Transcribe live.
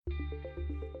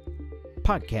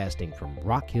Podcasting from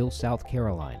Rock Hill, South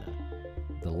Carolina,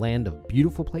 the land of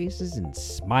beautiful places and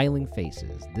smiling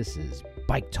faces. This is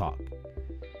Bike Talk.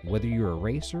 Whether you're a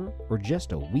racer or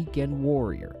just a weekend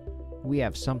warrior, we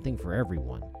have something for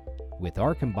everyone. With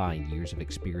our combined years of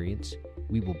experience,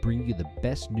 we will bring you the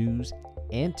best news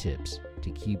and tips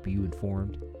to keep you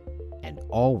informed and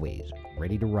always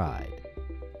ready to ride.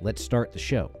 Let's start the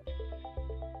show.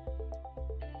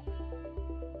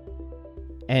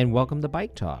 And welcome to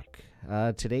Bike Talk.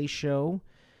 Today's show,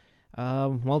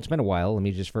 it's been a while. Let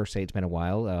me just first say it's been a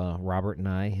while. Robert and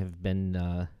I have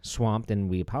been swamped, and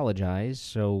we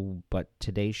apologize. But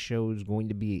today's show is going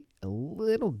to be a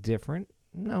little different.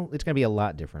 No, it's going to be a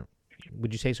lot different.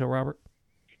 Would you say so, Robert?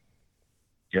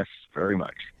 Yes, very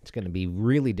much. It's going to be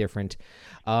really different.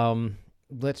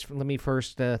 Let me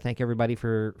first thank everybody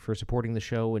for supporting the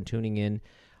show and tuning in.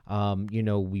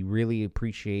 We really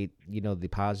appreciate, the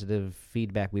positive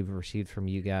feedback we've received from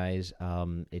you guys.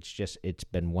 It's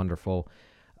been wonderful.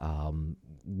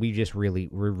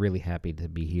 We're really happy to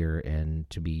be here and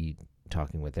to be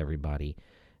talking with everybody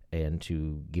and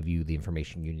to give you the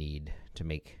information you need to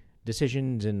make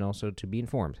decisions and also to be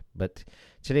informed. But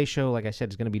today's show, like I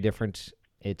said, is going to be different.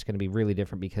 It's going to be really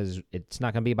different because it's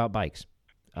not going to be about bikes.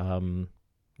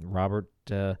 Robert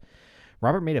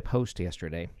made a post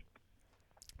yesterday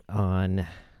on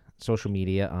social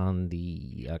media on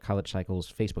the College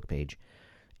Cycles Facebook page,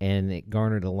 and it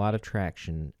garnered a lot of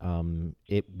traction.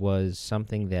 It was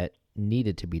something that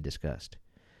needed to be discussed,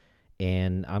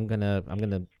 and I'm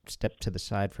gonna step to the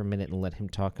side for a minute and let him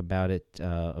talk about it.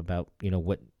 About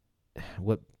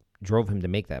what drove him to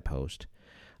make that post.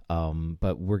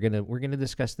 But we're gonna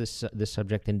discuss this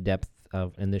subject in depth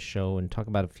in this show and talk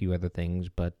about a few other things.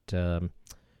 But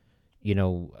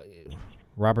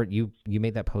Robert, you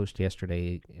made that post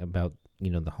yesterday about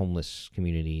the homeless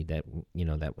community that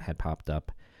that had popped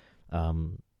up.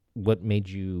 What made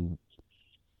you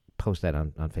post that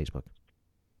on Facebook?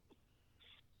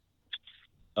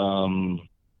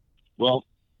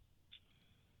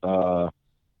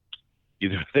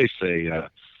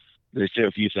 They say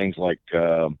a few things like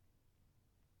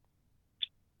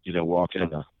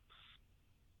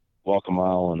walk a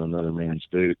mile in another man's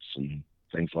boots and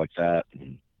things like that.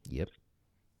 And yep.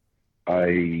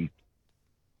 I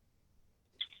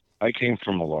came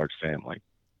from a large family,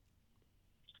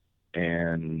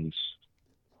 and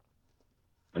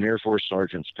an Air Force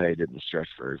sergeant's pay didn't stretch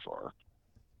very far.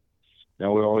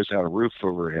 Now, we always had a roof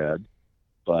overhead,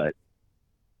 but,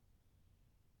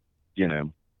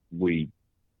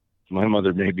 my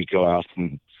mother made me go out,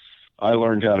 and I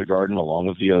learned how to garden along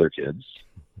with the other kids.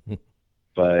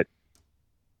 But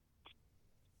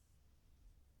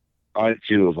I,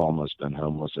 too, have almost been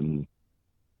homeless and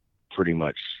pretty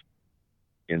much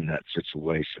in that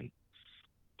situation.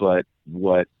 But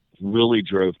what really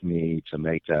drove me to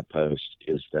make that post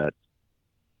is that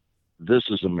this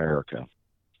is America.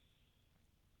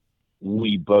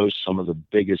 We boast some of the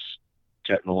biggest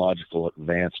technological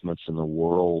advancements in the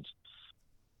world,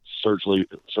 certainly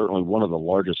one of the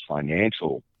largest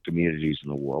financial communities in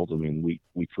the world. I mean,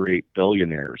 we create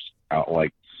billionaires out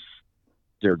like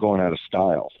they're going out of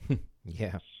style.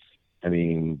 Yeah. I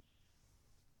mean,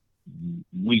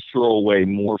 we throw away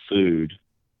more food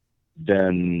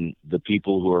than the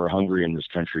people who are hungry in this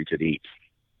country could eat.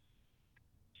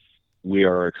 We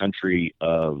are a country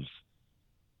of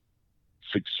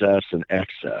success and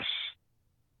excess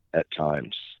at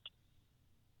times.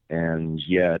 And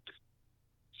yet,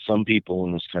 some people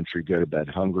in this country go to bed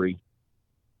hungry.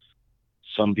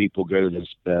 Some people go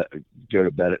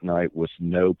to bed at night with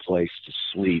no place to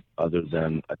sleep other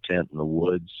than a tent in the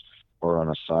woods or on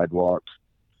a sidewalk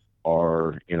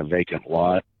or in a vacant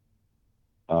lot.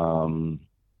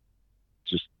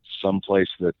 Just someplace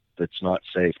that's not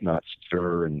safe, not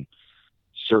secure, and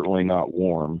certainly not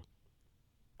warm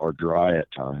or dry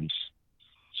at times.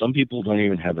 Some people don't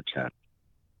even have a tent.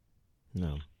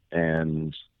 No.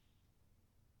 And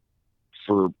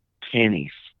for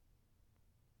pennies,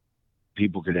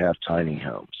 people could have tiny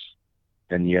homes,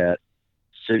 and yet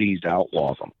cities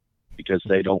outlaw them because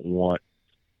they don't want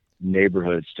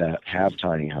neighborhoods to have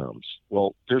tiny homes.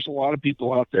 Well, there's a lot of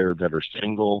people out there that are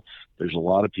single. There's a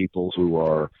lot of people who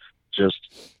are just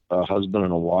a husband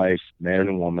and a wife, man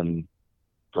and woman,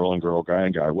 girl and girl, guy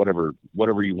and guy, whatever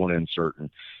you want to insert and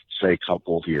say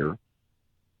couple here.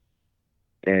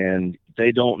 And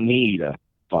they don't need a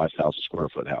 5,000 square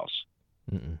foot house.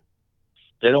 Mm-mm.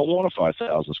 They don't want a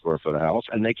 5,000 square foot house,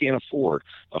 and they can't afford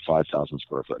a 5,000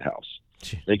 square foot house.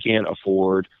 They can't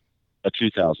afford a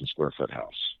 2,000 square foot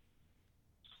house.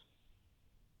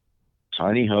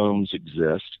 Tiny homes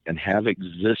exist and have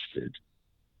existed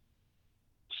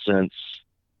since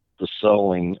the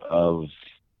selling of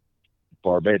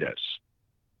Barbados.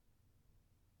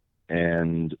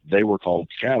 And they were called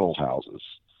chattel houses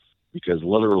because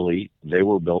literally they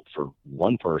were built for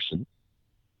one person.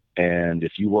 And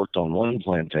if you worked on one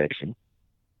plantation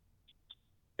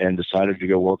and decided to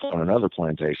go work on another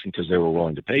plantation because they were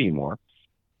willing to pay you more,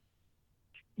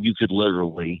 you could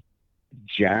literally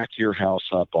jack your house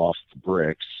up off the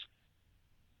bricks,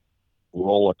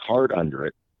 roll a cart under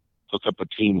it, hook up a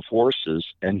team of horses,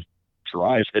 and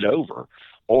drive it over.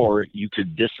 Or you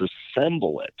could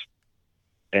disassemble it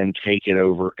and take it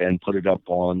over and put it up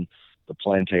on the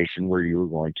plantation where you were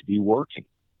going to be working.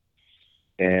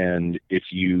 And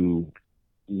if you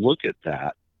look at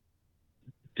that,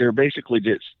 they're basically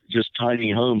just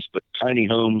tiny homes, but tiny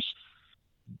homes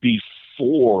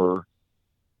before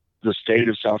the state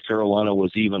of South Carolina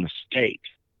was even a state.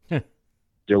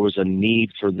 There was a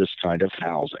need for this kind of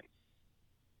housing.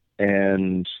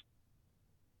 And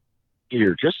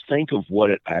here, just think of what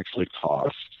it actually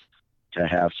costs to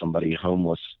have somebody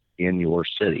homeless in your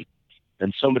city.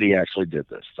 And somebody actually did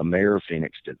this. The mayor of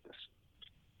Phoenix did this.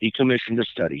 He commissioned a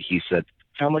study. He said,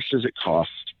 how much does it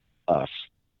cost us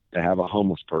to have a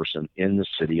homeless person in the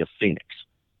city of Phoenix?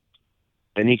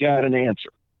 And he got an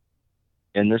answer.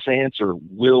 And this answer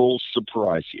will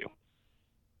surprise you.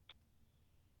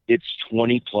 It's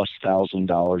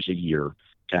 $20,000+ a year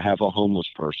to have a homeless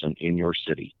person in your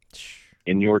city,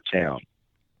 in your town,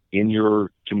 in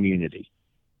your community.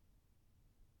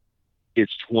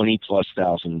 It's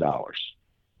 $20,000+.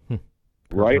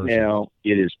 Right now,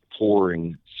 it is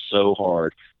pouring so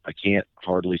hard, I can't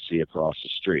hardly see across the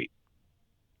street.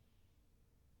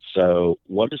 So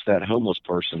what does that homeless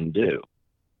person do?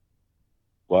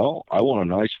 Well, I want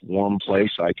a nice warm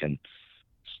place I can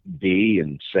be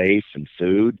and safe and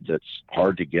food that's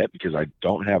hard to get because I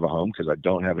don't have a home, because I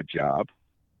don't have a job.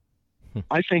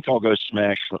 I think I'll go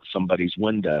smash somebody's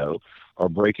window or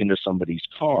break into somebody's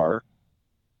car,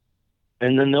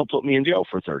 and then they'll put me in jail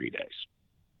for 30 days.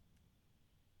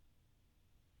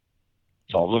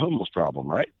 Solve the homeless problem,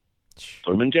 right?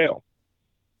 Put them in jail.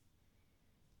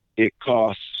 It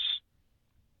costs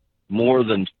more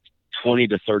than $20,000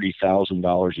 to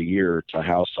 $30,000 a year to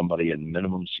house somebody in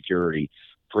minimum security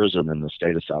prison in the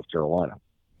state of South Carolina.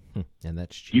 And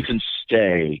that's cheap. You can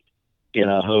stay in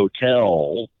a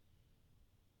hotel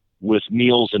with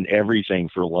meals and everything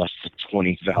for less than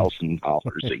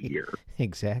 $20,000 a year.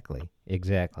 Exactly.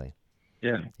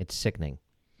 Yeah. It's sickening.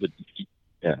 But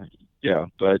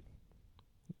but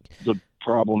the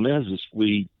problem is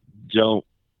we don't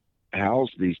house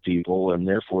these people, and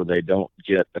therefore they don't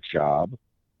get a job,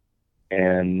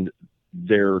 and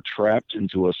they're trapped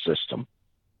into a system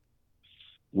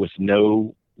with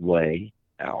no way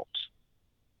out.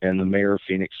 And the mayor of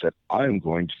Phoenix said, I'm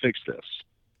going to fix this.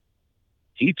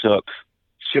 He took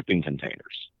shipping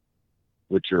containers,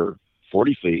 which are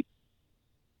 40 feet,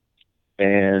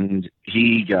 and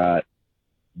he got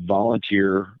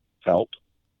volunteer help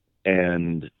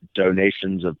and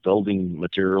donations of building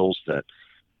materials that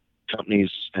companies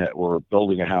that were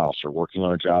building a house or working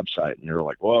on a job site, and they're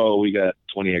like, whoa, we got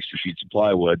 20 extra sheets of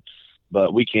plywood,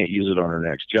 but we can't use it on our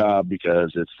next job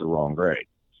because it's the wrong grade.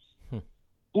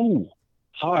 Ooh,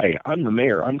 hi, I'm the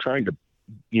mayor. I'm trying to,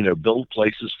 build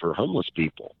places for homeless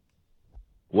people.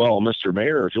 Well, Mr.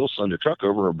 Mayor, if you'll send a truck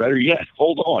over, or better yet,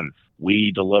 hold on,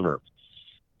 we deliver,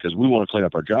 because we want to clean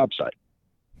up our job site.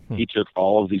 He took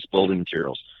all of these building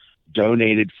materials,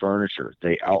 donated furniture.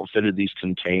 They outfitted these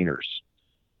containers.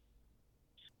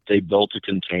 They built a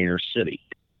container city.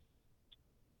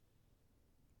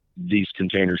 These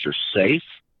containers are safe,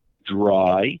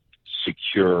 dry,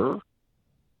 secure.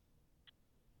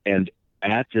 And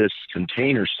at this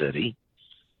container city,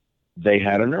 they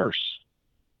had a nurse.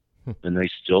 And they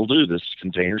still do. This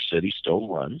container city still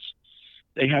runs.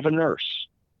 They have a nurse.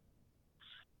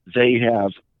 They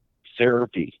have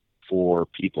therapy for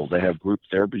people. They have group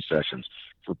therapy sessions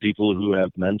for people who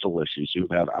have mental issues, who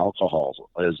have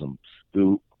alcoholism,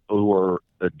 who are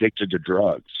addicted to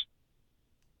drugs,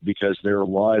 because their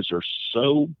lives are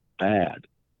so bad.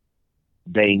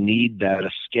 They need that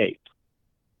escape.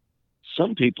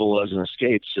 Some people, as an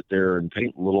escape, sit there and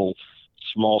paint little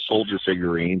small soldier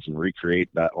figurines and recreate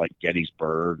that, like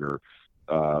Gettysburg or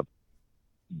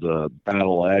the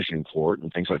Battle of Agincourt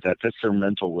and things like that. That's their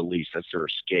mental release. That's their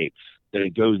escape. They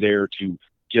go there to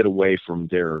get away from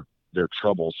their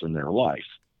troubles in their life.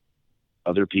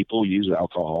 Other people use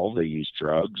alcohol. They use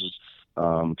drugs.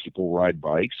 People ride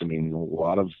bikes. I mean, a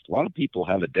lot of people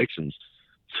have addictions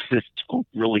that don't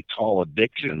really call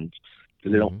addictions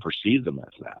because they don't perceive them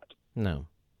as that. No.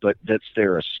 But that's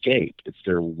their escape. It's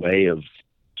their way of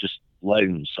just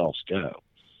letting themselves go.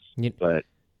 You- But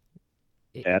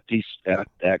it-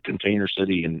 at Container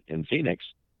City in Phoenix,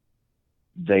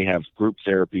 they have group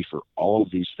therapy for all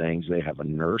of these things. They have a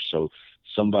nurse, so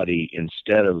somebody,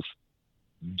 instead of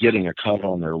getting a cut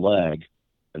on their leg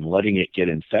and letting it get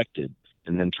infected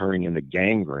and then turning into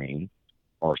gangrene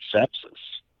or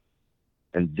sepsis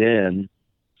and then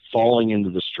falling into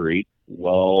the street,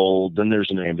 well, then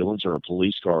there's an ambulance or a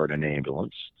police car in an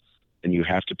ambulance, and you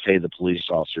have to pay the police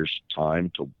officers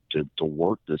time to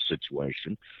work this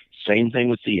situation. Same thing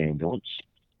with the ambulance.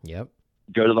 Yep.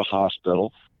 Go to the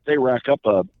hospital, they rack up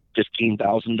a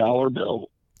 $15,000 bill.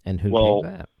 And who Well,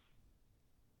 paid that?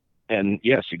 And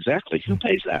yes, exactly. Who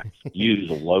pays that? You,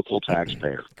 the local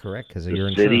taxpayer. Correct, because of The your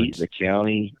city, insurance. the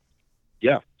county,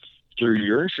 yeah, through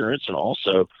your insurance. And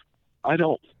also, I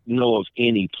don't know of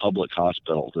any public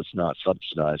hospital that's not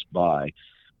subsidized by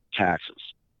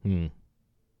taxes.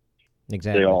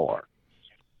 Exactly. They all are.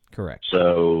 Correct.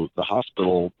 So the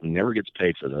hospital never gets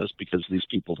paid for this because these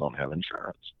people don't have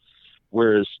insurance.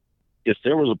 Whereas if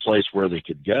there was a place where they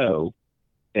could go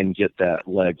and get that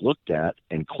leg looked at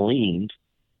and cleaned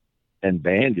and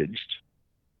bandaged,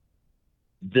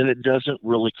 then it doesn't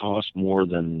really cost more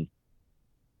than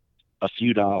a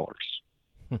few dollars.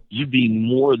 You'd be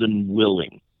more than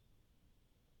willing.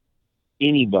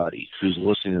 Anybody who's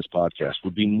listening to this podcast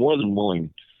would be more than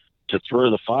willing to throw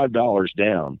the $5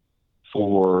 down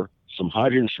for some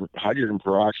hydrogen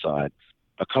peroxide,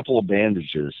 a couple of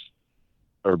bandages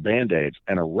or Band-Aids,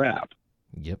 and a wrap.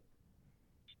 Yep.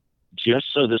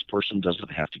 Just so this person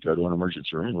doesn't have to go to an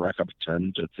emergency room and rack up a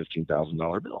 $10,000 to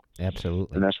 $15,000 bill.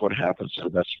 Absolutely. And that's what happens. So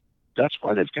that's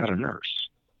why they've got a nurse.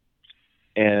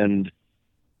 And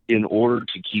in order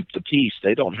to keep the peace,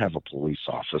 they don't have a police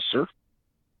officer.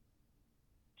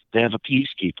 They have a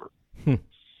peacekeeper.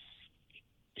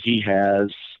 He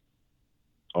has,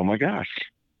 oh my gosh,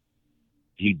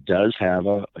 he does have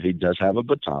a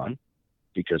baton,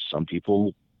 because some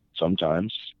people,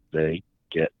 sometimes they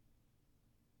get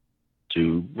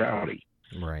too rowdy.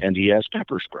 Right. And he has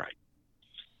pepper spray.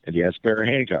 And he has a pair of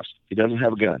handcuffs. He doesn't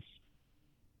have a gun.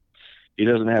 He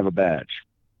doesn't have a badge.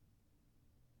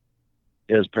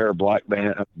 He has a pair of black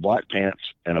pants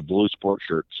and a blue sport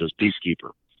shirt that says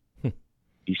Peacekeeper.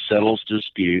 He settles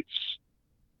disputes,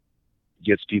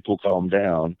 gets people calmed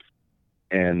down,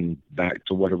 and back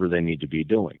to whatever they need to be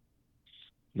doing.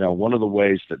 Now, one of the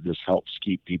ways that this helps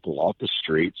keep people off the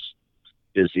streets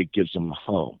is it gives them a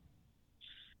home.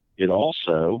 It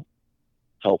also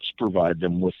helps provide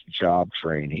them with job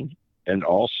training and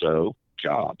also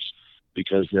jobs,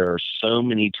 because there are so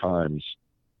many times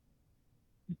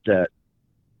that,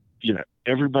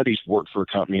 everybody's worked for a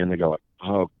company and they go,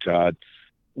 oh God,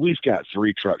 we've got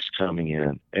 3 trucks coming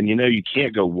in, and you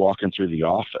can't go walking through the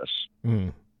office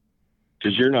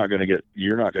because you're not going to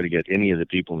get any of the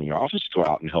people in the office to go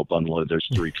out and help unload those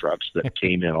 3 trucks that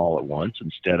came in all at once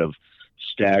instead of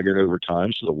staggered over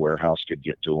time so the warehouse could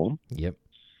get to them. Yep.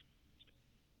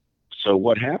 So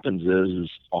what happens is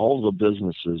all the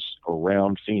businesses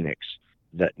around Phoenix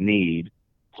that need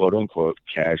quote unquote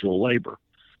casual labor.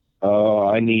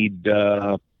 I need,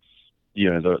 the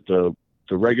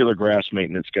regular grass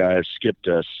maintenance guys skipped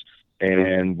us,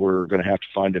 and we're going to have to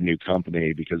find a new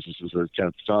company because this is the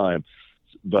 10th time.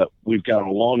 But we've got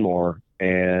a lawnmower,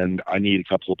 and I need a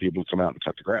couple of people to come out and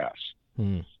cut the grass.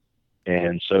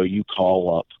 And so you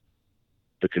call up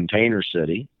the Container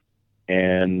City,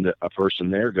 and a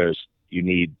person there goes, you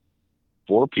need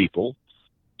 4 people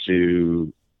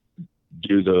to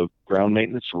do the ground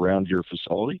maintenance around your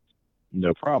facility?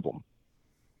 No problem.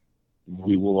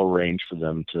 We will arrange for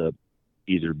them to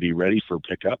either be ready for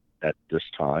pickup at this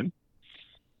time,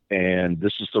 and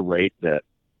this is the rate that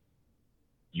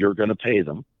you're going to pay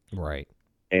them. Right.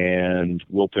 And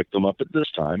we'll pick them up at this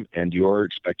time, and you're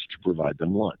expected to provide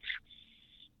them lunch.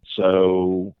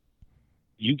 So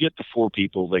you get the 4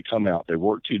 people, they come out, they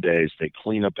work 2 days, they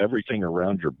clean up everything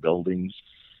around your buildings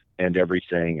and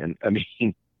everything. And I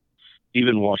mean,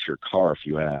 even wash your car if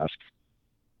you ask.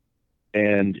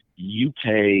 And you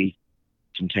pay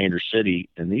Container City,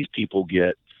 and these people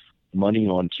get money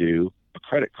onto a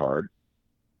credit card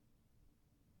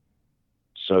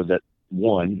so that,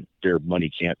 1, their money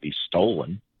can't be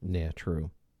stolen. Yeah,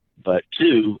 true. But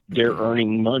 2, they're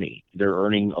earning money. They're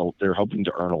hoping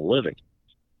to earn a living.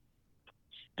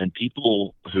 And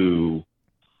people who,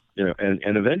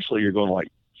 and eventually you're going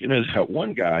like, that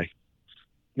one guy,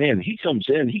 man, he comes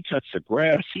in, he cuts the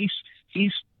grass,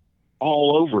 he's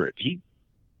all over it. He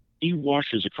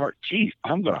washes a car. Gee,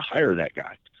 I'm going to hire that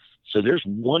guy. So there's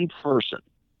one person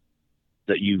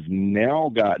that you've now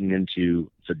gotten into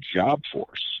the job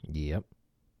force. Yep.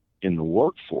 In the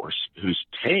workforce, who's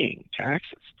paying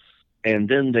taxes. And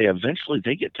then they eventually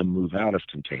get to move out of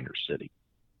Container City.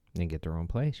 And get their own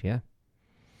place, yeah.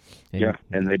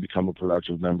 And they become a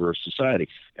productive member of society.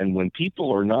 And when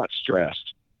people are not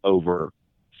stressed over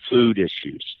food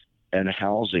issues and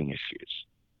housing issues,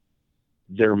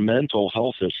 their mental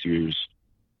health issues,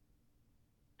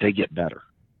 they get better.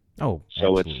 Oh,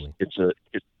 so absolutely. it's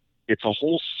a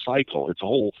whole cycle. It's a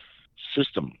whole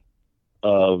system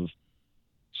of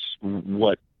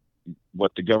what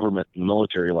the government and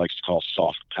military likes to call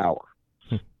soft power.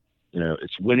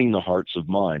 It's winning the hearts of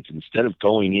minds. Instead of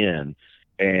going in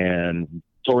and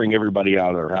throwing everybody out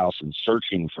of their house and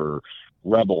searching for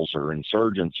rebels or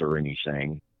insurgents or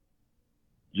anything,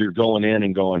 you're going in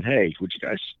and going, hey, would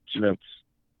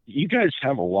you guys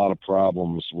have a lot of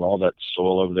problems. All that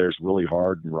soil over there is really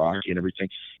hard and rocky and everything.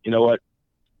 You know what?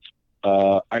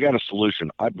 I got a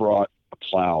solution. I brought a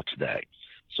plow today.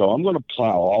 So I'm going to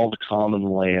plow all the common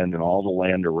land and all the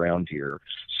land around here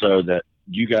so that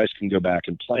you guys can go back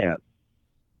and plant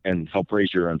and help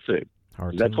raise your own food.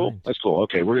 Is that cool? That's cool.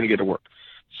 Okay, we're going to get to work.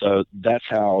 So that's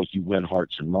how you win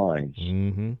hearts and minds.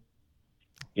 Mm-hmm.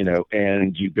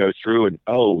 And you go through and,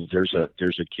 there's a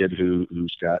kid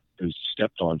who's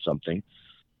stepped on something,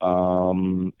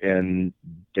 and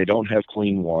they don't have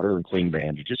clean water and clean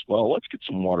bandages. Well, let's get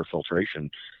some water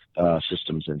filtration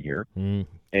systems in here,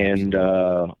 and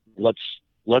let's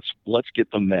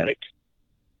get the medic,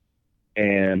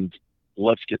 and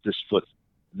let's get this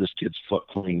kid's foot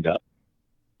cleaned up.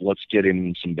 Let's get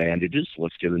him some bandages.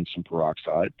 Let's get him some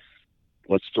peroxide.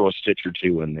 Let's throw a stitch or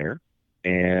two in there,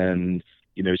 and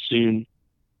soon,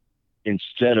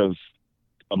 instead of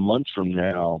a month from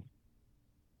now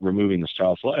removing the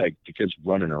south leg, the kid's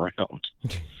running around.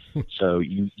 So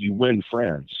you win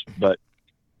friends. But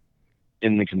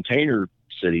in the Container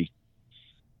City,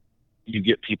 you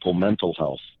get people mental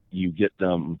health. You get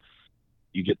them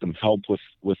help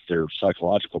with their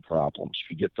psychological problems.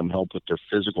 You get them help with their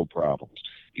physical problems.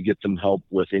 You get them help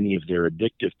with any of their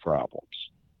addictive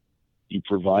problems. You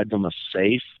provide them a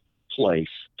safe place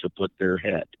to put their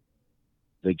head.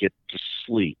 They get to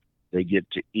sleep. They get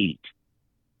to eat.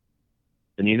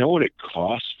 And you know what it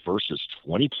costs versus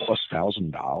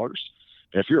 $20,000+?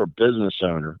 If you're a business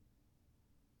owner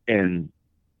and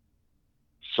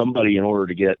somebody, in order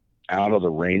to get out of the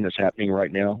rain that's happening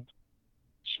right now,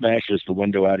 smashes the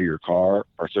window out of your car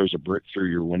or throws a brick through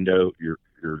your window, your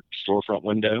storefront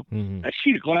window, that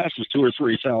sheet of glass is $2,000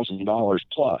 or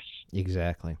 $3,000+.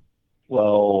 Exactly.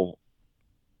 Well,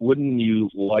 wouldn't you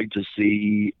like to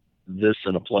see this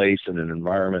in a place, in an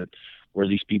environment where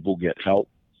these people get help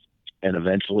and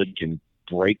eventually can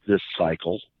break this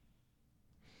cycle?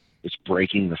 It's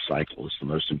breaking the cycle is the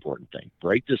most important thing.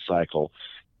 Break this cycle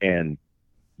and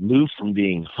move from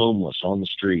being homeless on the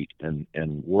street and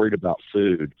worried about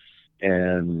food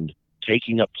and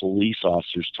taking up police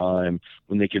officers' time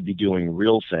when they could be doing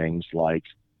real things like,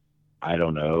 I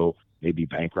don't know, maybe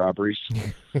bank robberies.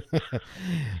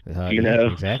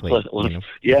 Exactly.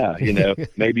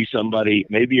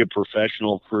 Maybe a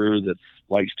professional crew that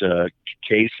likes to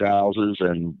case houses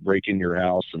and break in your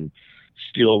house and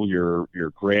steal your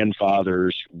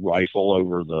grandfather's rifle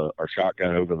or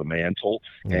shotgun over the mantle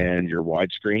and your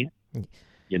widescreen,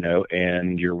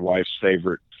 and your wife's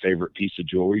favorite piece of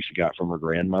jewelry she got from her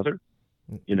grandmother.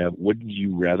 Wouldn't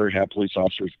you rather have police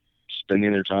officers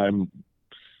spending their time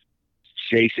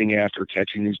chasing after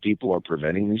catching these people or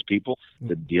preventing these people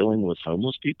than dealing with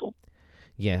homeless people?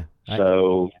 Yeah.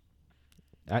 So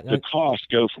the costs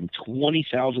go from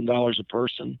 $20,000 a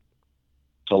person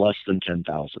to less than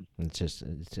 $10,000. It's just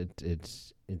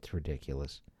it's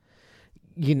ridiculous.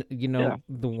 The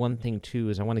one thing too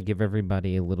is I want to give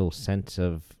everybody a little sense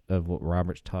of what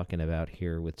Robert's talking about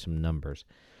here with some numbers.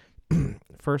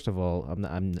 First of all,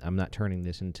 I'm not turning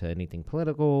this into anything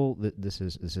political. This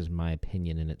is my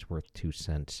opinion, and it's worth 2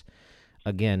 cents.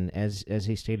 Again, as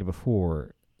he stated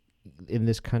before, in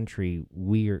this country,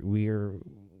 we are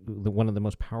one of the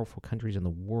most powerful countries in the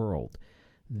world.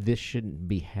 This shouldn't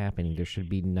be happening. There should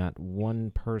be not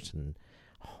one person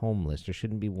homeless. There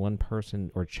shouldn't be one person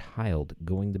or child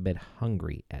going to bed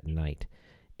hungry at night.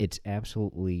 It's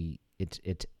absolutely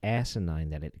it's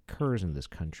asinine that it occurs in this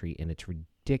country, and it's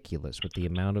ridiculous with the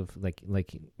amount of like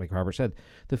Robert said,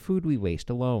 the food we waste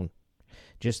alone.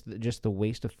 Just the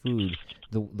waste of food,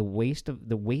 the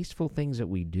wasteful things that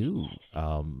we do.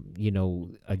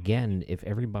 Again, if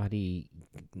everybody,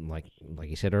 like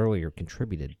you said earlier,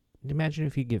 contributed. Imagine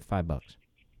if you give $5.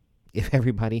 If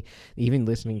everybody, even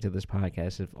listening to this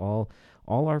podcast, if all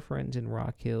our friends in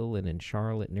Rock Hill and in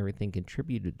Charlotte and everything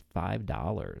contributed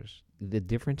 $5, the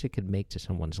difference it could make to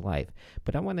someone's life.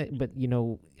 But I don't want to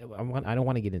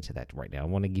get into that right now. I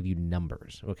want to give you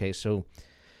numbers. Okay, so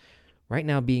right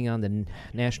now, being on the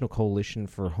National Coalition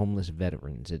for Homeless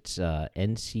Veterans, it's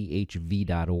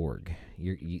nchv.org.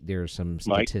 There are some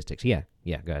statistics. Mike?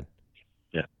 Yeah, go ahead.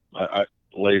 Yeah,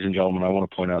 ladies and gentlemen, I want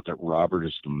to point out that Robert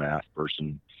is the math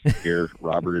person here.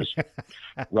 Robert's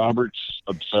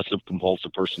obsessive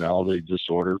compulsive personality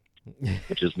disorder,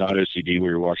 which is not OCD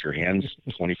where you wash your hands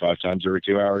 25 times every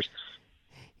 2 hours.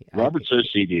 Robert's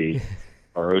OCD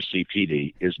or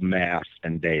OCPD is math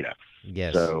and data.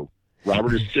 Yes. So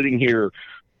Robert is sitting here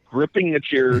gripping a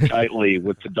chair tightly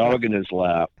with the dog in his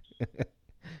lap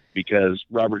because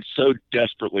Robert so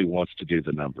desperately wants to do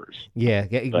the numbers. Yeah,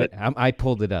 but I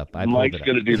pulled it up. Mike's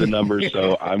going to do the numbers,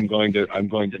 so I'm going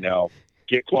to now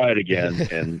get quiet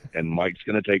again, and Mike's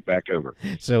going to take back over.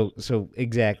 So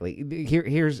exactly.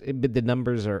 Here's the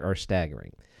numbers are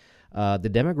staggering. The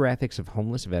demographics of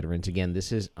homeless veterans. Again,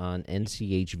 this is on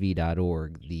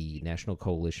nchv.org, the National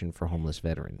Coalition for Homeless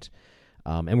Veterans.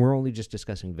 And we're only just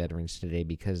discussing veterans today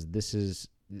because this is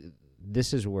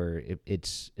where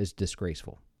it's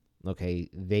disgraceful. Okay,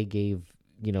 they gave,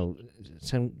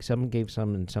 some gave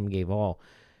some and some gave all.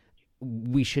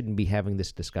 We shouldn't be having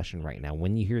this discussion right now.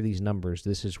 When you hear these numbers,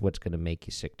 this is what's going to make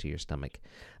you sick to your stomach.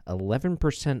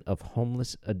 11% of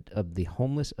the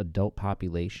homeless adult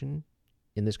population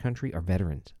in this country are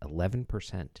veterans.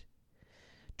 11%.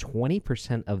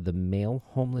 20% of the male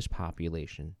homeless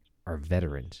population are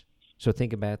veterans. So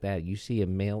think about that. You see a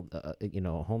male, a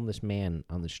homeless man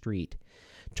on the street.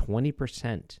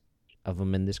 20% of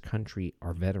them in this country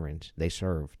are veterans. They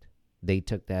served. They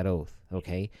took that oath.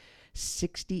 Okay.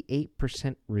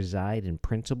 68% reside in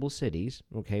principal cities.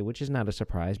 Okay, which is not a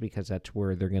surprise because that's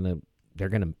where they're gonna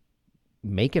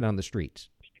make it on the streets.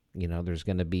 There's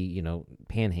going to be,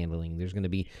 panhandling. There's going to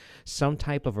be some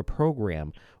type of a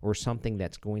program or something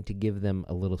that's going to give them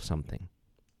a little something.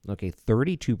 Okay,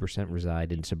 32%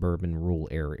 reside in suburban rural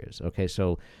areas. Okay,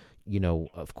 so,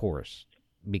 of course,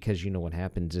 because what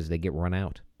happens is they get run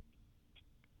out.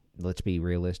 Let's be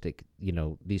realistic.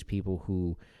 These people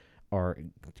who are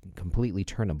completely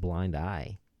turn a blind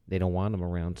eye, they don't want them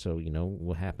around. So,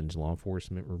 what happens? Law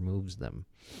enforcement removes them.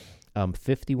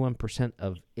 51%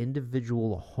 of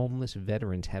individual homeless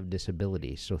veterans have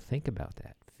disabilities. So think about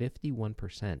that.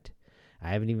 51%. I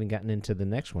haven't even gotten into the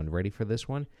next one. Ready for this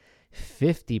one?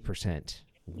 50%,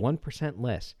 1%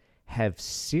 less, have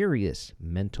serious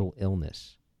mental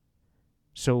illness.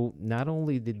 So not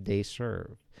only did they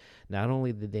serve, not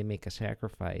only did they make a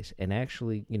sacrifice, and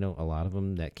actually, a lot of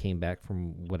them that came back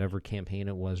from whatever campaign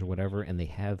it was or whatever, and they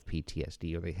have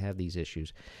PTSD or they have these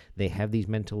issues, they have these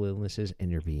mental illnesses,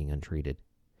 and they're being untreated,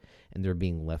 and they're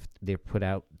being left. They're put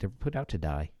out to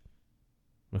die.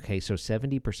 Okay, so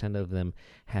 70% of them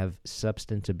have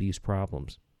substance abuse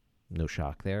problems. No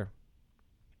shock there.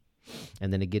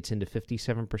 And then it gets into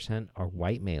 57% are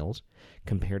white males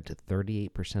compared to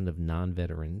 38% of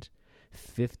non-veterans.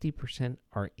 50%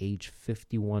 are age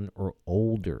 51 or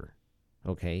older.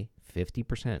 Okay,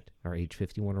 50% are age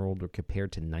 51 or older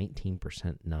compared to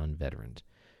 19% non-veterans.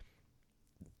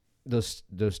 Those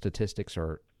statistics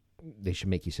they should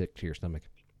make you sick to your stomach.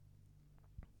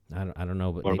 I don't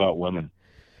know, but what about women?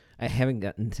 I haven't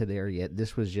gotten to there yet.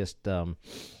 This was just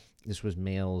this was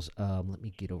males. Let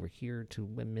me get over here to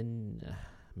women.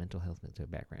 Mental health, mental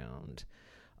background.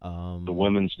 The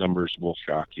women's numbers will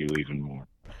shock you even more.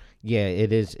 Yeah,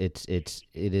 it is. It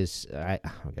is. I'm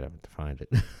gonna have to find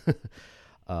it.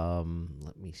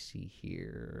 Let me see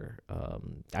here.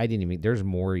 I didn't even. There's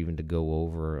more even to go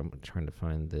over. I'm trying to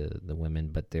find the women,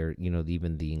 but they're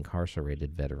even the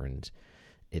incarcerated veterans.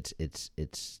 It's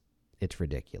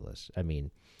ridiculous. I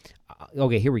mean,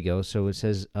 okay, here we go. So it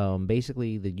says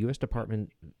basically the U.S.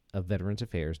 Department of Veterans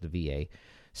Affairs, the VA,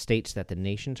 states that the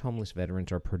nation's homeless veterans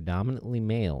are predominantly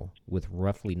male, with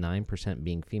roughly 9%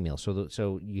 being female.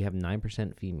 So you have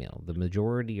 9% female. The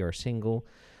majority are single,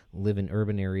 live in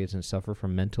urban areas, and suffer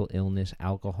from mental illness,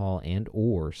 alcohol, and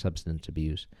or substance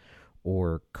abuse,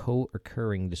 or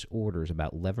co-occurring disorders.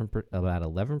 About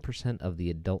 11% of the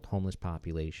adult homeless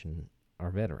population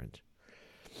are veterans.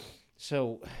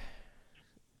 So,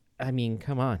 I mean,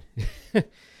 come on.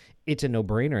 It's a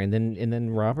no-brainer. And then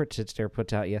Robert sits there,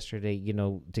 puts out yesterday,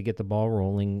 to get the ball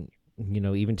rolling,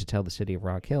 even to tell the city of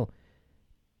Rock Hill,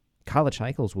 College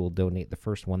Cycles will donate the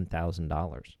first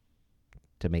 $1,000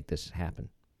 to make this happen.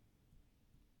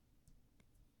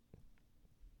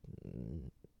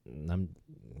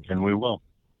 And we will.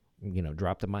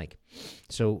 Drop the mic.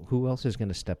 So who else is going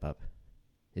to step up?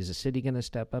 Is the city going to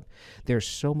step up? There's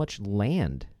so much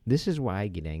land. This is why I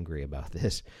get angry about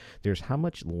this. There's how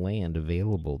much land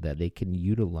available that they can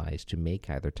utilize to make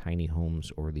either tiny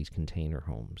homes or these container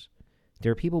homes.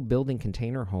 There are people building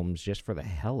container homes just for the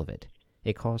hell of it.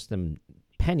 It costs them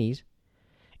pennies,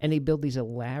 and they build these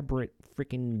elaborate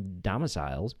freaking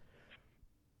domiciles.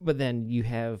 But then you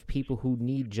have people who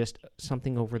need just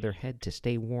something over their head to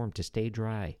stay warm, to stay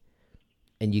dry.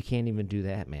 And you can't even do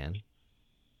that, man.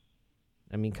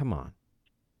 I mean, come on.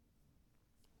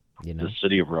 You know? The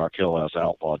city of Rock Hill has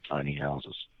outlawed tiny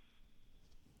houses.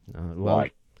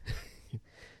 Why?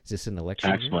 Is this an election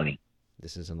Tax year? money.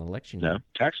 This is an election No, year.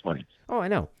 tax money. Oh, I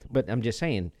know. But I'm just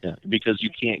saying. Yeah, because you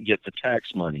can't get the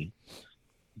tax money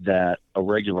that a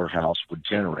regular house would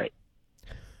generate.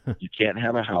 You can't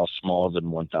have a house smaller than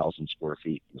 1,000 square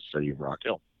feet in the city of Rock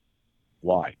Hill.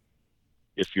 Why?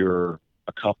 If you're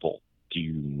a couple, do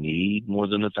you need more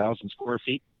than 1,000 square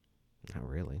feet? Not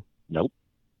really. Nope.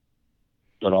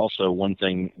 But also one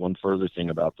further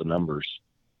thing about the numbers,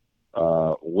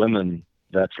 women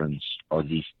veterans are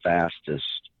the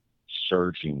fastest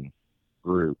surging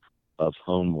group of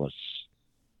homeless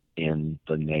in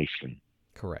the nation.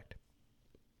 Correct.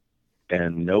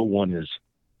 And no one is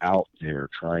out there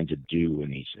trying to do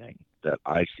anything that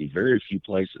I see. Very few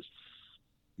places.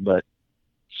 But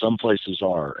some places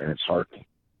are, and it's heartening.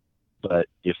 But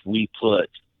if we put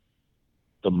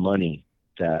the money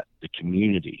that the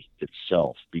community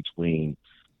itself, between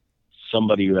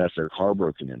somebody who has their car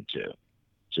broken into,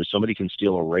 so somebody can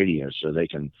steal a radio so they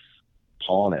can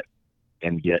pawn it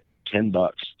and get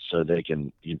 $10 so they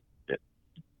can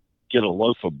get a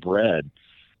loaf of bread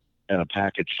and a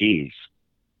pack of cheese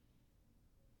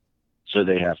so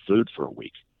they have food for a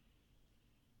week.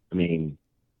 I mean,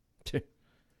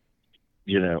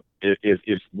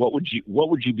 if what would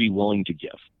you be willing to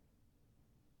give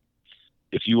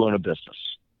if you own a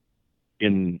business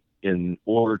in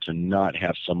order to not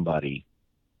have somebody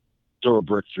throw a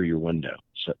brick through your window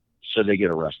so they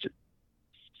get arrested,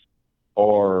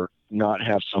 or not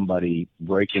have somebody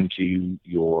break into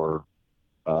your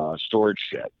storage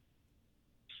shed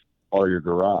or your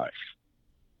garage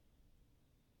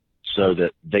so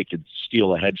that they could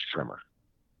steal a hedge trimmer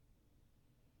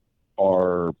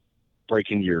or break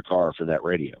into your car for that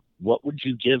radio? What would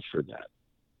you give for that?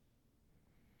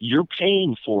 You're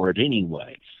paying for it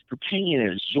anyway. You're paying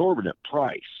an exorbitant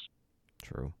price.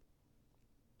 True.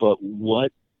 But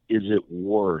what is it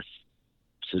worth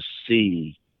to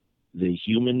see the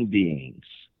human beings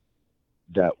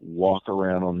that walk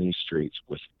around on these streets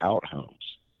without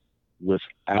homes,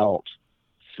 without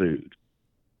food,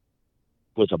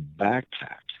 with a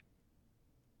backpack?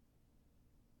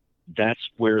 That's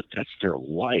their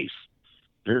life.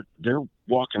 They're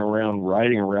walking around,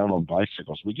 riding around on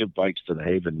bicycles. We give bikes to the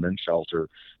Haven Men's Shelter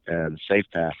and Safe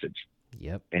Passage.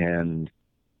 Yep. And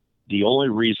the only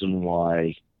reason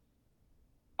why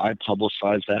I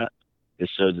publicize that is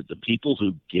so that the people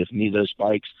who give me those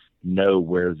bikes know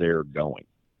where they're going.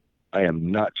 I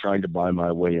am not trying to buy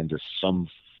my way into some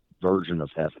version of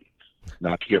heaven,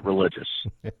 not to get religious,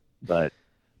 but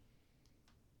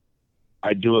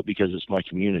I do it because it's my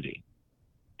community,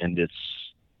 and it's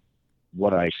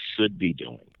what I should be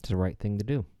doing. It's the right thing to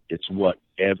do. It's what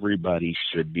everybody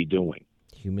should be doing.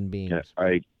 Human beings.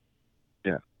 I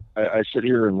sit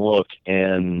here and look,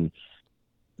 and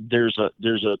there's a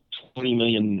 $20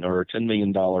 million or $10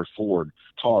 million Ford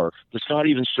car that's not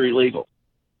even street legal,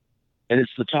 and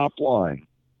it's the top line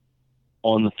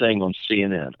on the thing on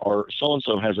CNN. Or so and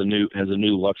so has a new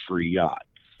luxury yacht,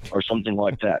 or something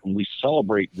like that, and we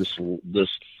celebrate this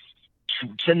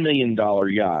 $10 million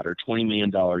yacht or $20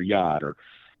 million yacht, or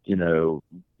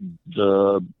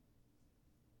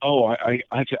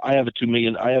I have a $2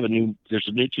 million. There's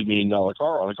a new $2 million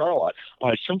car on the car lot.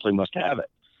 Well, I simply must have it.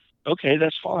 Okay,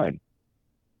 that's fine.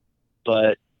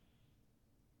 But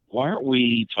why aren't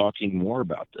we talking more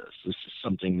about this? This is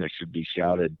something that should be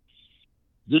shouted.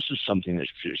 This is something that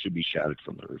should be shouted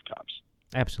from the rooftops.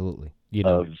 Absolutely.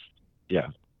 I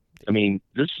mean,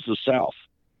 this is the South.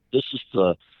 This is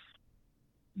the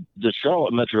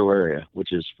Charlotte metro area,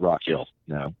 which is Rock Hill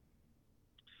now.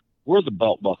 We're the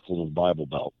belt buckle of the Bible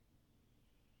Belt.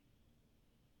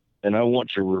 And I want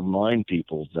to remind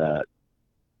people that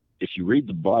if you read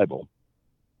the Bible,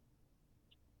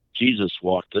 Jesus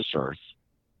walked this earth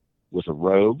with a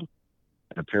robe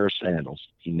and a pair of sandals.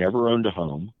 He never owned a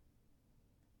home.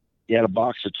 He had a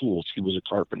box of tools. He was a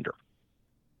carpenter.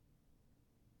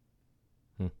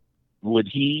 Would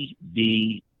he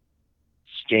be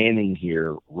standing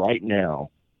here right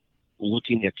now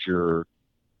looking at your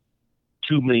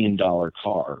 $2 million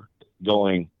car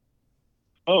going,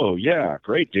 Oh, yeah,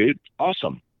 great, dude.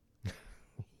 Awesome.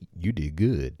 You did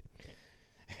good.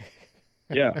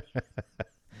 Yeah.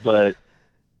 But,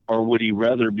 or would he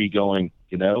rather be going,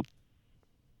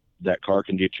 that car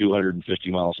can do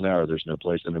 250 miles an hour. There's no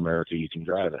place in America you can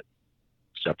drive it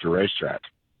except a racetrack,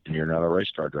 and you're not a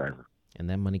race car driver. And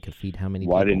that money could feed how many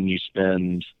Why people? didn't you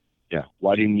spend, yeah,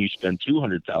 why didn't you spend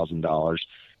 $200,000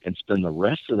 and spend the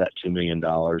rest of that $2 million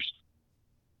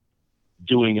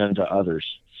doing unto others,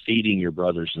 feeding your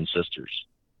brothers and sisters?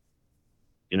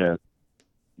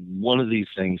 One of these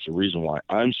things, the reason why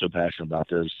I'm so passionate about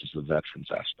this is the veterans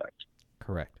aspect,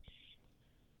 Correct.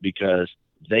 because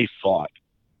they fought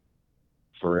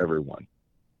for everyone.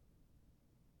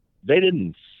 They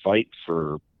didn't fight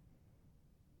for,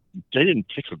 they didn't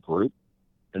pick a group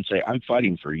and say, I'm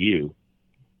fighting for you.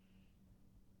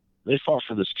 They fought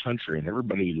for this country and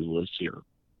everybody who lives here.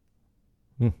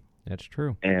 That's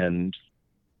true. And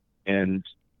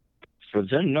for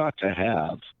them not to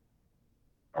have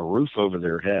a roof over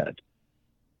their head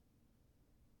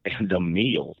and a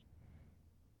meal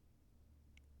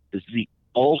is the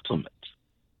ultimate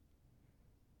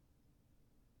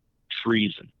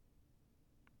treason.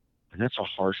 And that's a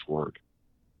harsh word.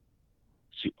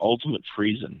 It's the ultimate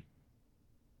treason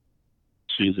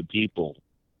to the people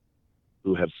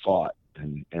who have fought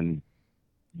and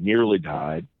nearly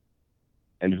died,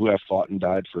 and who have fought and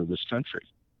died for this country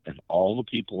and all the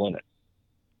people in it.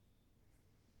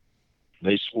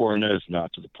 They swore an oath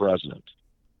not to the president,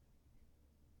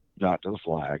 not to the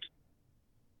flag,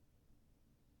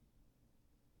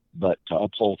 but to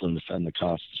uphold and defend the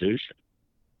Constitution.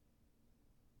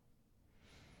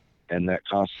 And that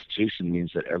Constitution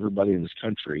means that everybody in this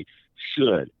country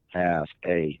should have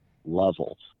a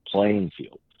level playing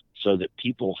field so that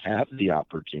people have the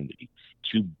opportunity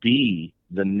to be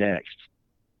the next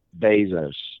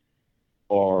Bezos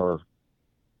or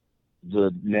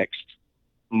the next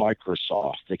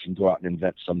Microsoft. They can go out and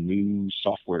invent some new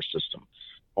software system,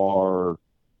 or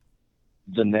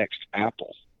the next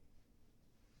Apple.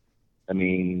 I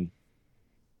mean,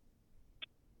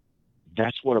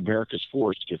 that's what America's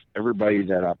for, is to give everybody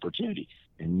that opportunity.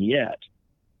 And yet,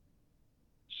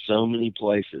 so many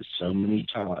places, so many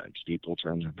times, people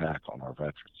turn their back on our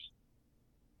veterans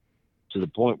to the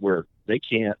point where they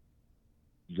can't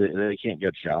get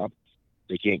a job,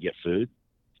 they can't get food,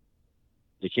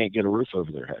 they can't get a roof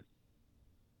over their head.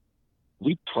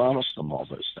 We promised them all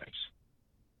those things,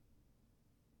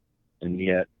 and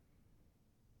yet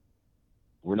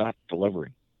we're not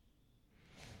delivering.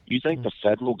 You think the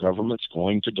federal government's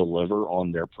going to deliver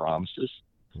on their promises?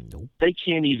 Nope. They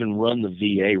can't even run the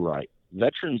VA right.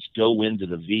 Veterans go into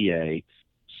the VA,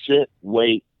 sit,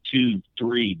 wait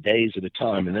 2-3 days at a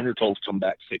time, and then they're told to come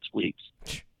back 6 weeks.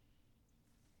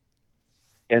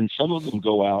 And some of them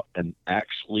go out and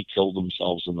actually kill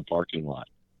themselves in the parking lot.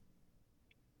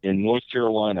 In North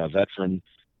Carolina, a veteran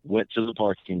went to the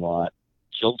parking lot,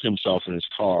 killed himself in his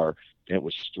car, and it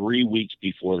was 3 weeks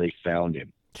before they found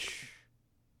him.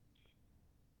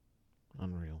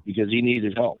 Unreal. Because he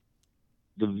needed help.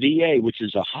 The VA, which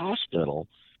is a hospital,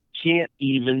 can't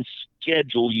even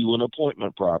schedule you an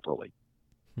appointment properly.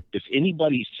 If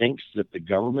anybody thinks that the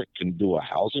government can do a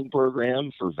housing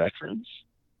program for veterans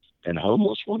and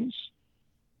homeless ones,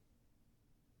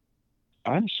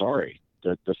 I'm sorry.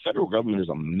 The federal government is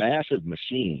a massive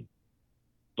machine,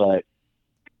 but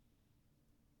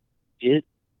it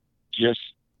just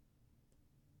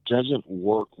doesn't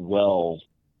work well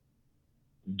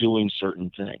doing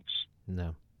certain things.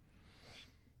 No.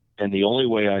 And the only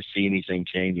way I see anything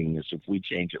changing is if we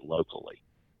change it locally.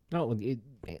 No, what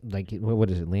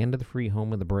is it? Land of the free,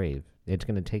 home of the brave. It's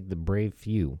going to take the brave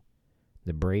few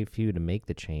to make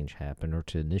the change happen, or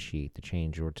to initiate the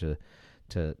change, or to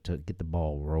get the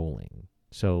ball rolling.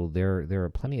 So there are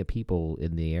plenty of people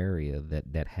in the area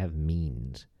that have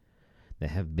means,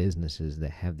 that have businesses,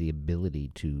 that have the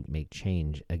ability to make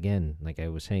change. Again, like I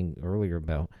was saying earlier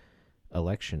about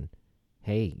election,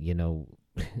 hey,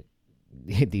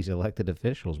 these elected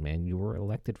officials, man, you were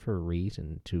elected for a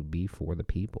reason, to be for the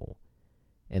people.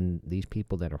 And these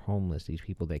people that are homeless, these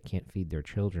people that can't feed their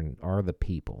children, are the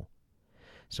people.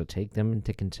 So take them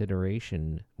into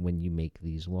consideration when you make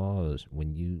these laws,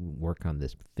 when you work on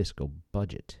this fiscal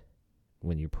budget,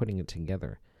 when you're putting it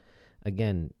together.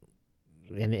 Again,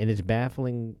 and it's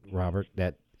baffling, Robert,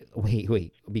 that,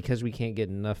 wait, because we can't get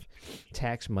enough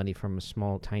tax money from a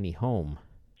small, tiny home,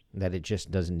 that it just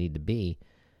doesn't need to be.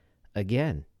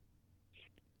 Again,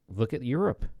 look at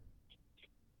Europe.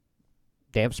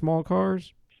 They have small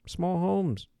cars, small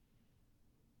homes,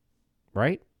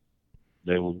 right?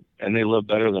 They live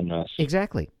better than us.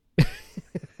 Exactly.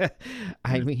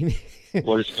 I mean,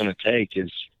 What it's going to take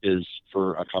is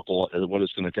for what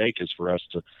it's going to take is for us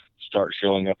to start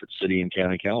showing up at city and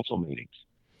county council meetings.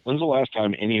 When's the last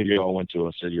time any of y'all went to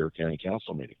a city or county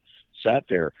council meeting, sat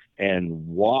there and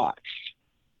watched?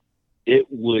 It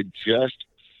would just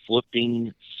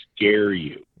flipping scare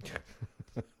you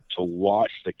to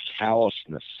watch the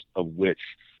callousness of which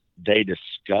they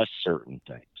discuss certain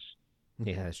things.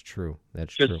 yeah, that's true.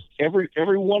 That's Because true.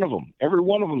 every one of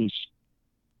them's.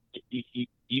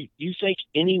 You think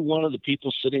any one of the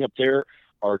people sitting up there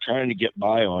are trying to get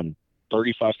by on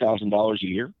 $35,000 a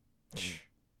year?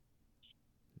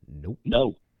 Nope.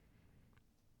 No.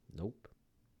 Nope.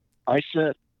 I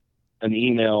sent an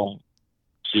email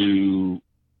to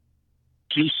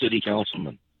 2 city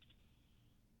councilmen.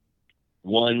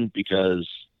 One, because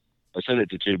I sent it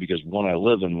to 2 because one, I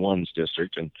live in one's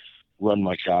district and run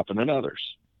my shop in another's.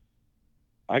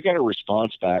 I got a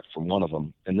response back from one of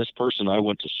them, and this person I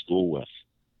went to school with.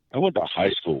 I went to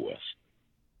high school with.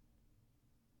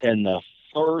 And the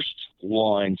first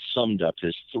line summed up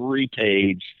his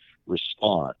 3-page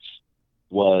response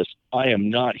was, I am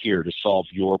not here to solve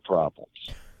your problems.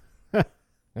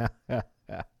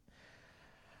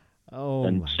 Oh,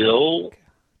 until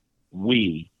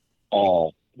we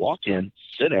all walk in,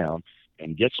 sit down,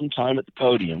 and get some time at the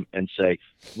podium and say,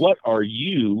 what are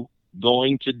you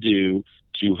going to do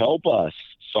to help us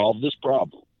solve this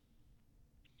problem?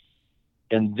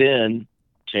 And then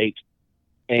take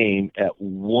aim at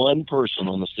one person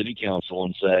on the city council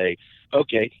and say,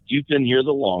 okay, you've been here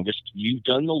the longest, you've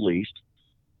done the least.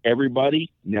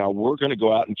 Everybody, now we're going to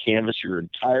go out and canvass your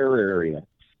entire area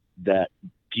that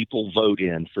people vote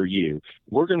in for you.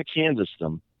 We're going to canvass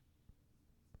them.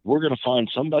 We're going to find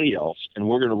somebody else, and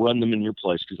we're going to run them in your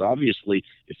place, because obviously,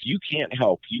 if you can't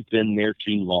help, you've been there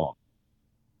too long.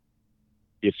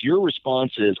 If your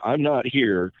response is, I'm not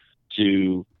here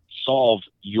to solve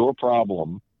your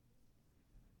problem,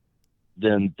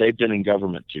 then they've been in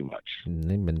government too much.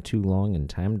 They've been too long, and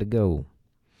time to go.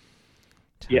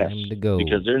 Time to go.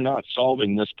 Because they're not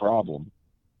solving this problem.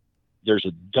 There's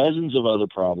dozens of other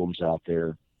problems out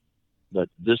there, but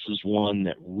this is one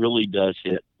that really does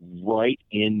hit right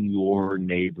in your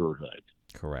neighborhood.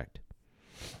 Correct.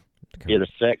 It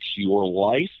affects your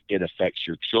life. It affects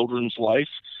your children's life,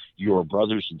 your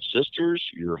brothers and sisters,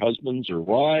 your husbands or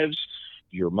wives,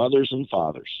 your mothers and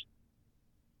fathers.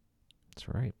 That's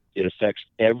right. It affects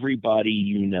everybody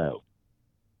you know.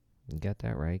 You got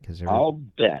that right. Because I'll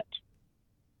bet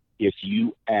if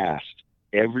you asked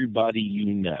everybody you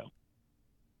know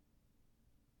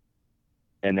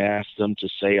and asked them to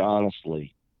say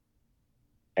honestly,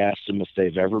 ask them if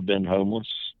they've ever been homeless,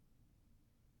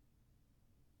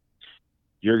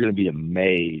 you're going to be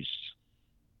amazed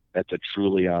at the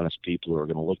truly honest people who are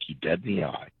going to look you dead in the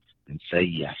eye and say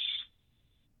yes.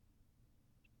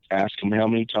 Ask them how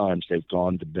many times they've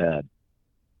gone to bed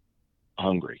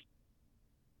hungry.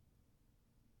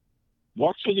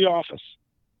 Walk through the office.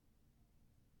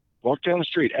 Walk down the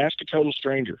street. Ask a total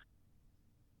stranger.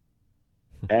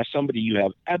 Ask somebody you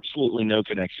have absolutely no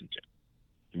connection to.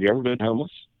 Have you ever been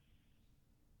homeless?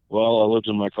 Well, I lived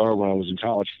in my car when I was in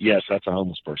college. Yes, that's a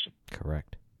homeless person.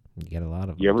 Correct. You get a lot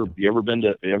of them. You ever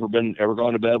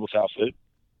gone to bed without food?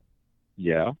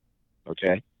 Yeah.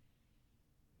 Okay.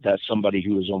 That's somebody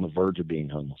who is on the verge of being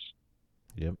homeless.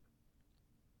 Yep.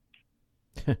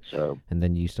 So. And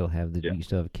then you still have you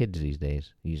still have kids these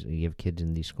days. You have kids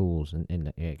in these schools,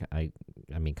 and I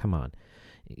mean, come on,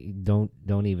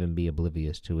 don't even be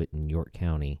oblivious to it in York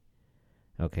County.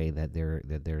 Okay, that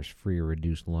there's free or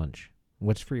reduced lunch.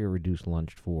 What's free or reduced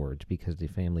lunch for? It's because the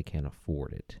family can't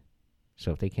afford it.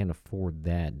 So if they can't afford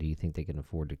that, do you think they can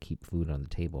afford to keep food on the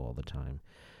table all the time?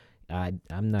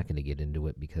 I'm not going to get into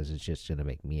it because it's just going to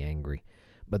make me angry.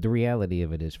 But the reality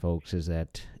of it is, folks, is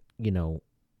that,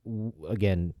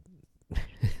 again,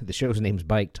 the show's name's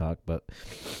Bike Talk, but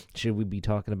should we be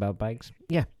talking about bikes?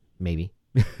 Yeah, maybe.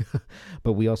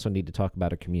 But we also need to talk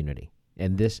about a community,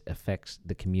 and this affects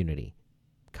the community.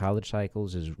 College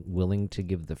Cycles is willing to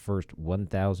give the first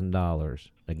 $1,000,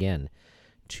 again,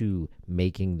 to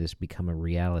making this become a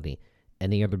reality.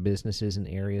 Any other businesses in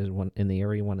the area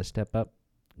want to step up?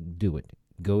 Do it.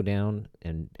 Go down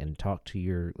and talk to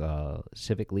your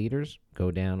civic leaders.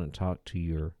 Go down and talk to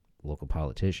your local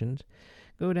politicians.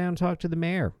 Go down and talk to the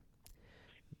mayor.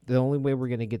 The only way we're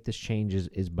going to get this change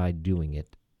is by doing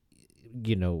it.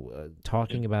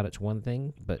 Talking about it's one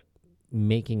thing, but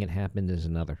making it happen is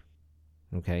another.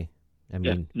 Okay? I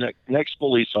mean... Next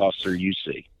police officer you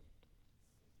see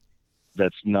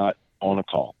that's not on a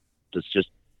call, that's just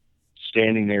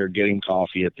standing there getting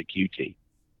coffee at the QT,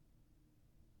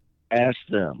 ask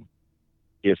them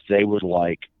if they would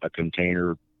like a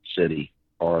container city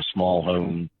or a small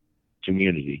home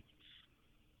community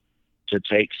to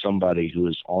take somebody who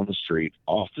is on the street,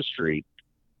 off the street,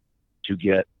 to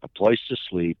get a place to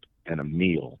sleep and a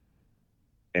meal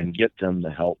and get them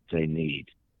the help they need.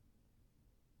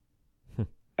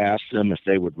 Ask them if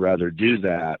they would rather do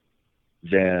that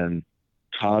than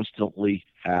constantly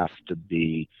have to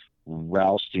be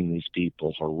rousting these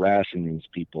people, harassing these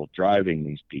people, driving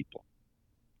these people.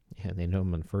 Yeah, they know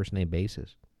them on a first-name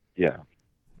basis. Yeah.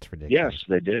 It's ridiculous. Yes,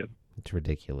 they do. It's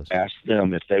ridiculous. Ask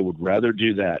them if they would rather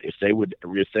do that. If they would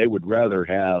rather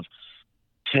have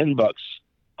 $10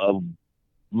 a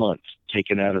month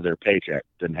taken out of their paycheck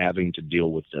than having to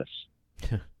deal with this.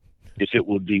 If it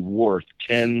would be worth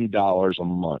 $10 a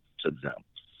month to them.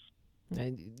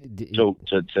 So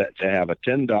to have a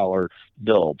 $10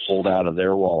 bill pulled out of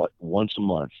their wallet once a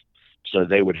month, so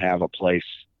they would have a place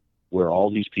where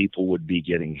all these people would be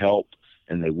getting help,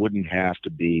 and they wouldn't have to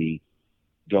be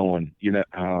going,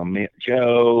 man,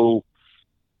 Joe,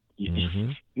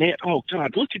 man, oh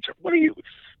God, look at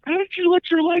how did you let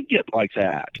your leg get like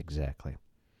that? Exactly.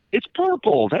 It's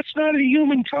purple. That's not a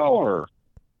human color.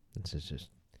 This is just.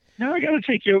 Now I got to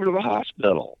take you over to the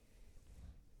hospital.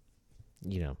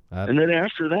 And then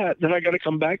after that, then I got to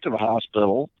come back to the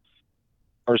hospital,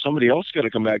 or somebody else got to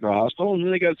come back to the hospital, and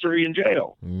then they got to throw you in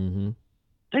jail. Mm-hmm.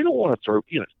 They don't want to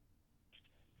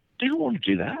they don't want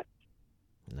to do that.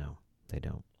 No, they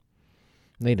don't.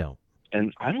 They don't.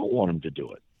 And I don't want them to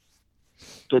do it.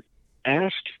 But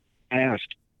ask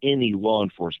any law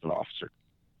enforcement officer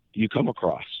you come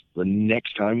across the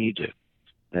next time you do,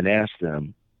 and ask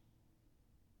them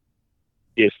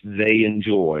if they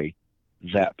enjoy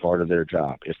that part of their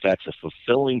job, if that's a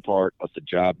fulfilling part of the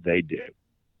job they do.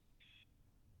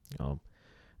 Oh,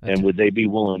 and would they be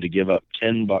willing to give up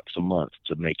 $10 a month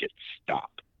to make it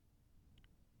stop?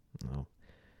 No,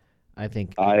 I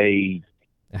think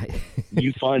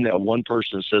you find that one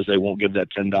person that says they won't give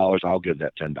that $10, I'll give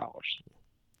that $10.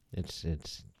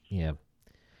 It's yeah.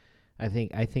 I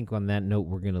think on that note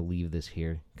we're going to leave this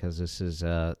here, because this is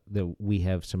we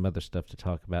have some other stuff to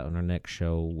talk about on our next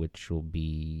show, which will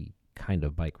be kind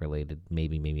of bike related,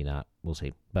 maybe not, we'll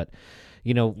see. But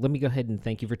let me go ahead and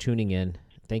thank you for tuning in.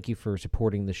 Thank you for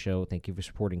supporting the show. Thank you for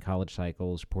supporting College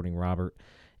Cycles, supporting Robert,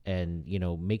 and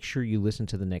make sure you listen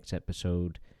to the next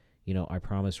episode. I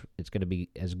promise it's going to be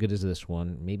as good as this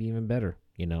one, maybe even better,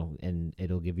 and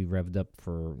it'll give you revved up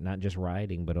for not just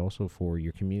riding, but also for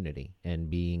your community and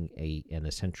being an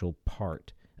essential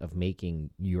part of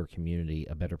making your community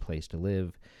a better place to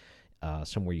live,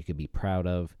 somewhere you could be proud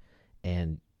of,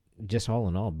 and just all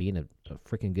in all, being a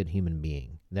freaking good human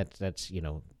being. That's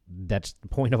the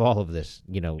point of all of this,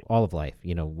 all of life,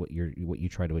 what you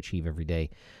try to achieve every day.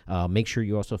 Make sure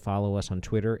you also follow us on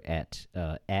Twitter at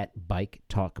Bike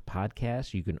Talk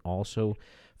Podcast. You can also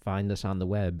find us on the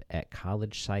web at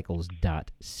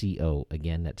collegecycles.co.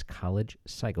 Again, that's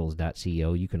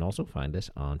collegecycles.co. You can also find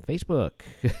us on Facebook.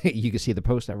 You can see the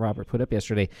post that Robert put up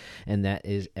yesterday, and that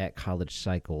is at College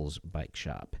Cycles Bike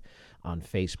Shop on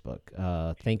Facebook.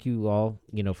 Thank you all,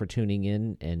 for tuning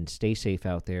in, and stay safe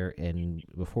out there. And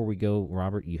before we go,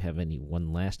 Robert, you have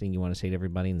one last thing you want to say to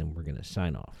everybody, and then we're going to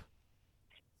sign off.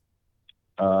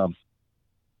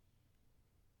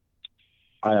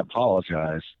 I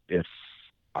apologize if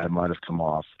I might have come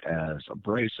off as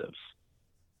abrasive,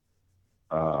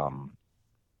 or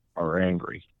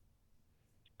angry.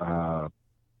 I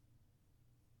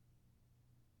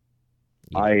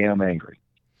am angry.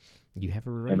 You have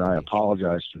a right. And I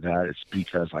apologize for that. It's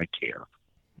because I care.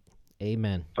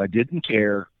 Amen. If I didn't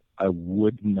care, I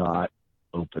would not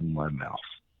open my mouth.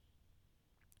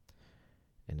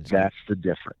 And that's the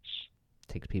difference.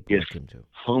 Takes people like him to. If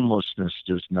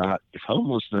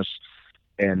homelessness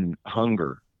and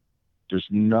hunger does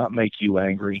not make you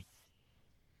angry,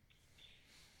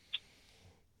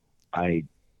 I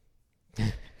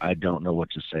don't know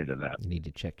what to say to that. You need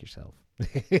to check yourself.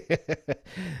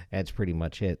 That's pretty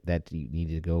much it. That you need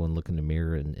to go and look in the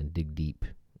mirror and dig deep,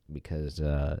 because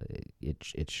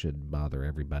it should bother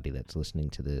everybody that's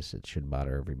listening to this. It should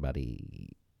bother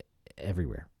everybody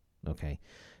everywhere. Okay,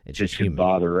 it should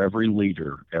bother every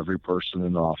leader, every person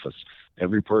in office,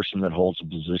 every person that holds a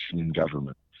position in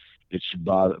government. It should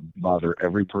bother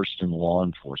every person in law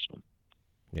enforcement.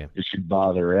 Yeah, it should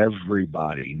bother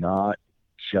everybody, not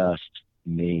just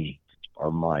me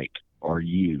or Mike or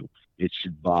you. It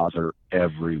should bother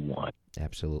everyone.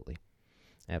 Absolutely.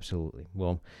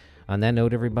 Well, on that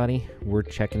note, everybody, we're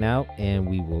checking out, and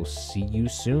we will see you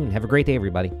soon. Have a great day,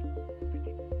 everybody.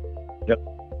 Yep.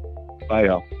 Bye,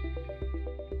 y'all.